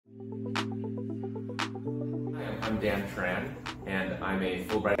I'm Dan Tran, and I'm a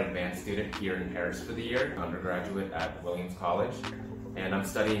Fulbright advanced student here in Paris for the year, undergraduate at Williams College, and I'm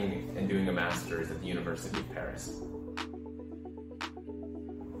studying and doing a master's at the University of Paris.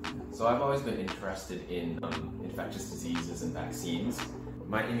 So I've always been interested in infectious diseases and vaccines.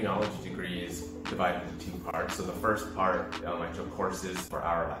 My immunology degree is divided into two parts. So the first part, I took courses for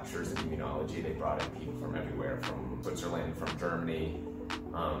our lectures in immunology. They brought in people from everywhere, from Switzerland, from Germany,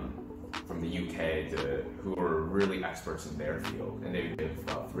 from the UK, who were really experts in their field. And they would give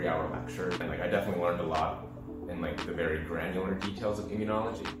a 3-hour lecture. And I definitely learned a lot in the very granular details of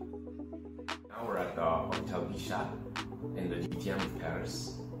immunology. Now we're at the Hotel Bichat in the 8e of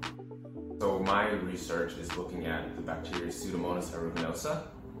Paris. So my research is looking at the bacteria Pseudomonas aeruginosa.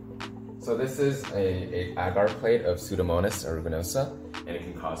 So this is an agar plate of Pseudomonas aeruginosa, and it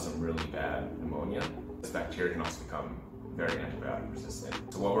can cause some really bad pneumonia. This bacteria can also become very antibiotic resistant.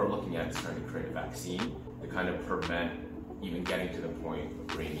 So what we're looking at is trying to create a vaccine to kind of prevent even getting to the point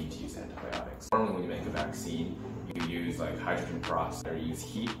where you need to use antibiotics. Normally when you make a vaccine, you use hydrogen peroxide or you use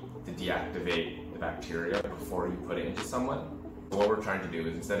heat to deactivate the bacteria before you put it into someone. So what we're trying to do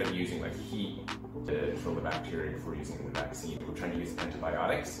is, instead of using heat to kill the bacteria before using the vaccine, we're trying to use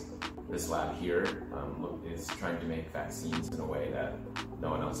antibiotics. This lab here is trying to make vaccines in a way that no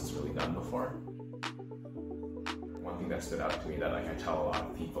one else has really done before. One thing that stood out to me that I tell a lot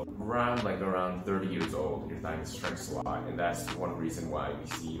of people, around 30 years old, your thymus shrinks a lot, and that's one reason why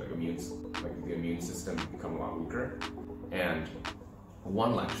we see the immune system become a lot weaker. And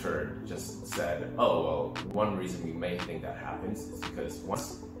one lecturer just said, oh, well, one reason we may think that happens is because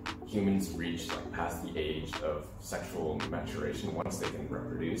once humans reach past the age of sexual maturation, once they can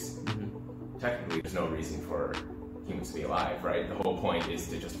reproduce, technically there's no reason for humans to be alive, right? The whole point is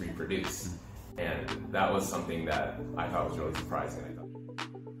to just reproduce. And that was something that I thought was really surprising.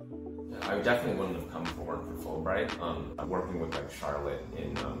 I definitely wouldn't have come forward for Fulbright. Working with Charlotte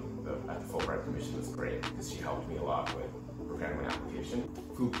at the Fulbright Commission was great because she helped me a lot with preparing my application.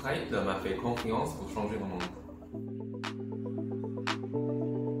 Fulbright m'a fait confiance pour changer mon